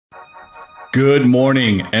Good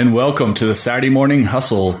morning and welcome to the Saturday Morning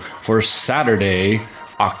Hustle for Saturday,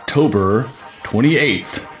 October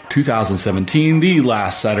 28th, 2017, the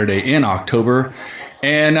last Saturday in October.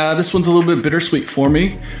 And this one's a little bit bittersweet for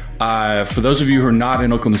me. For those of you who are not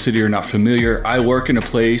in Oklahoma City or not familiar, I work in a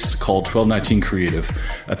place called 1219 Creative.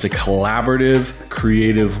 That's a collaborative,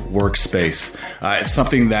 creative workspace. It's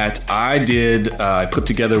something that I put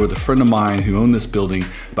together with a friend of mine who owned this building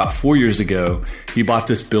about 4 years ago. He bought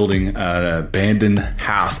this building, an abandoned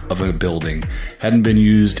half of a building. Hadn't been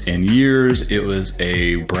used in years. It was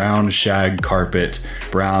a brown shag carpet,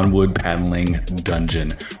 brown wood paneling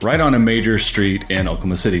dungeon right on a major street in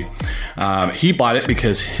Oklahoma City. He bought it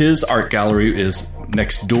because his art gallery is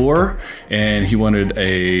next door and he wanted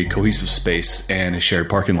a cohesive space and a shared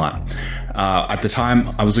parking lot. At the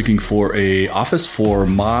time, I was looking for an office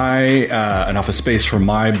space for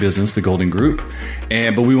my business, the Golden Group,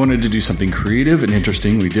 but we wanted to do something creative and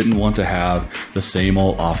interesting. We didn't want to have the same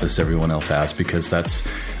old office everyone else has because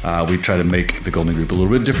we try to make the Golden Group a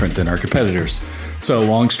little bit different than our competitors. So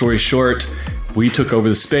long story short, we took over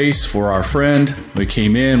the space for our friend. We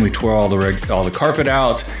came in, we tore all the carpet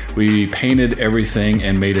out, we painted everything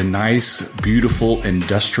and made a nice, beautiful,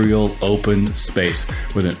 industrial open space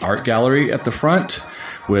with an art gallery at the front,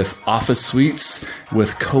 with office suites,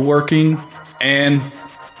 with co-working, and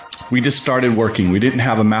we just started working. We didn't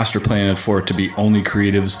have a master plan for it to be only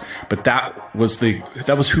creatives, but that was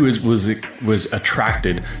who was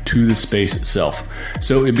attracted to the space itself.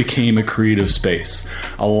 So it became a creative space.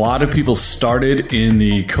 A lot of people started in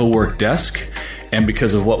the co-work desk, and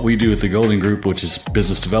because of what we do at the Golden Group, which is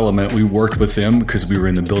business development, we worked with them because we were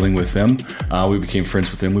in the building with them. We became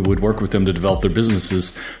friends with them. We would work with them to develop their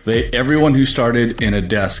businesses. Everyone who started in a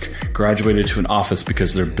desk graduated to an office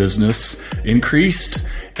because their business increased,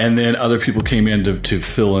 and then other people came in to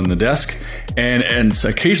fill in the desk. And so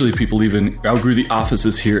occasionally people even outgrew the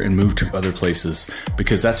offices here and moved to other places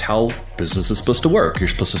because that's how business is supposed to work. You're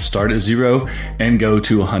supposed to start at 0 and go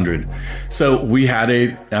to 100. So we had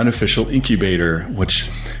an unofficial incubator, which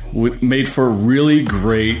made for really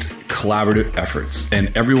great collaborative efforts.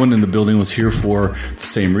 And everyone in the building was here for the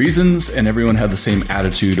same reasons, and everyone had the same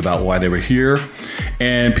attitude about why they were here.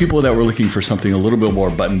 And people that were looking for something a little bit more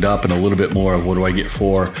buttoned up and a little bit more of what do I get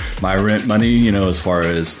for my rent money, as far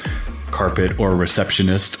as carpet or a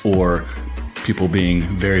receptionist or people being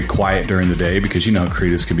very quiet during the day, because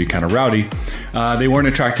creatives can be kind of rowdy. They weren't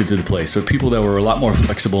attracted to the place, but people that were a lot more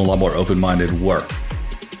flexible and a lot more open-minded were.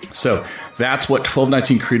 So that's what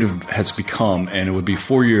 1219 Creative has become, and it would be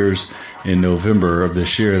 4 years in November of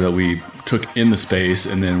this year that we took in the space,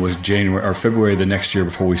 and then was January or February the next year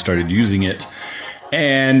before we started using it.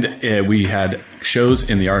 And we had shows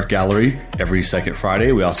in the art gallery every second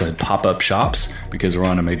Friday. We also had pop-up shops because we're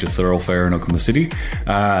on a major thoroughfare in Oklahoma City.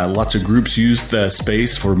 Lots of groups used the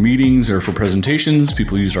space for meetings or for presentations.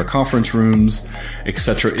 People used our conference rooms,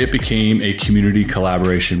 etc. It became a community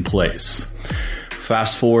collaboration place.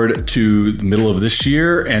 Fast forward to the middle of this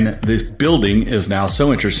year, and this building is now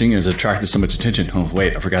so interesting, has attracted so much attention. Oh,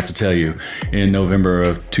 wait, I forgot to tell you. In November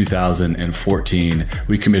of 2014,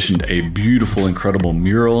 we commissioned a beautiful, incredible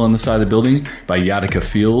mural on the side of the building by Yadika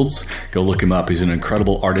Fields. Go look him up. He's an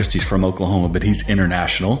incredible artist. He's from Oklahoma, but he's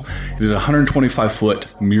international. He did a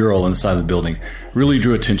 125-foot mural on the side of the building. Really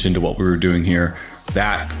drew attention to what we were doing here.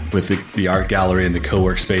 That, with the art gallery and the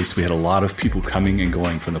co-work space, we had a lot of people coming and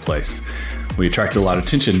going from the place. We attracted a lot of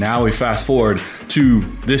attention. Now we fast forward to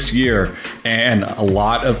this year, and a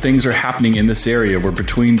lot of things are happening in this area. We're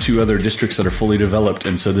between two other districts that are fully developed,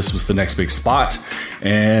 and so this was the next big spot.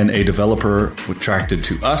 And a developer attracted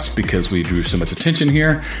to us because we drew so much attention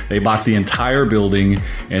here. They bought the entire building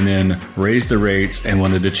and then raised the rates and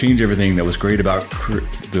wanted to change everything that was great about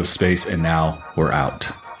the space, and now we're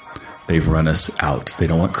out. They've run us out. They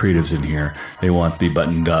don't want creatives in here. They want the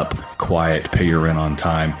buttoned up, quiet, pay your rent on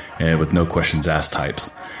time, and with no questions asked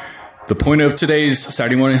types. The point of today's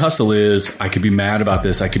Saturday Morning Hustle is I could be mad about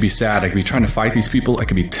this. I could be sad. I could be trying to fight these people. I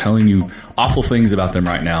could be telling you awful things about them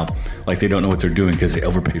right now, like they don't know what they're doing because they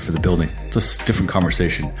overpaid for the building. It's a different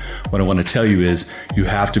conversation. What I want to tell you is you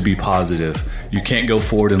have to be positive. You can't go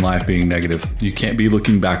forward in life being negative. You can't be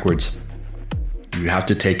looking backwards. You have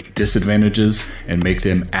to take disadvantages and make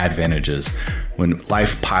them advantages. When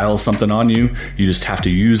life piles something on you, you just have to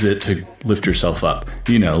use it to lift yourself up.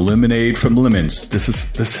 Lemonade from lemons. This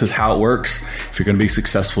is how it works. If you're going to be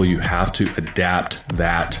successful, you have to adapt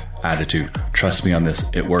that attitude. Trust me on this.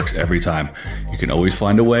 It works every time. You can always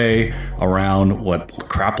find a way around what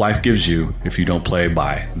crap life gives you if you don't play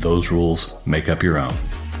by those rules. Make up your own.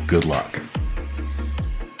 Good luck.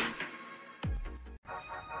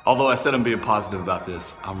 Although I said I'm being positive about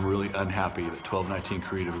this, I'm really unhappy that 1219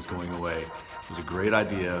 Creative is going away. It was a great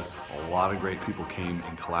idea. A lot of great people came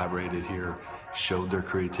and collaborated here, showed their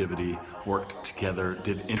creativity, worked together,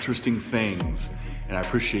 did interesting things, and I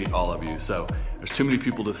appreciate all of you. So there's too many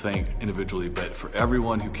people to thank individually, but for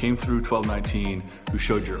everyone who came through 1219, who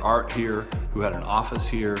showed your art here, who had an office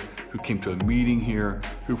here, who came to a meeting here,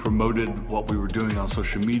 who promoted what we were doing on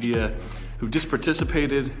social media, who just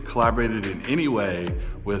participated, collaborated in any way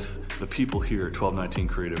with the people here at 1219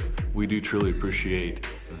 Creative. We do truly appreciate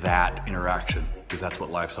that interaction, because that's what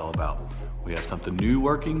life's all about. We have something new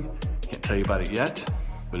working, can't tell you about it yet,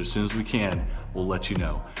 but as soon as we can, we'll let you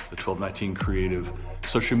know. The 1219 Creative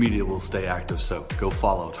social media will stay active, so go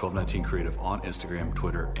follow 1219 Creative on Instagram,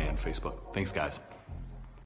 Twitter, and Facebook. Thanks, guys.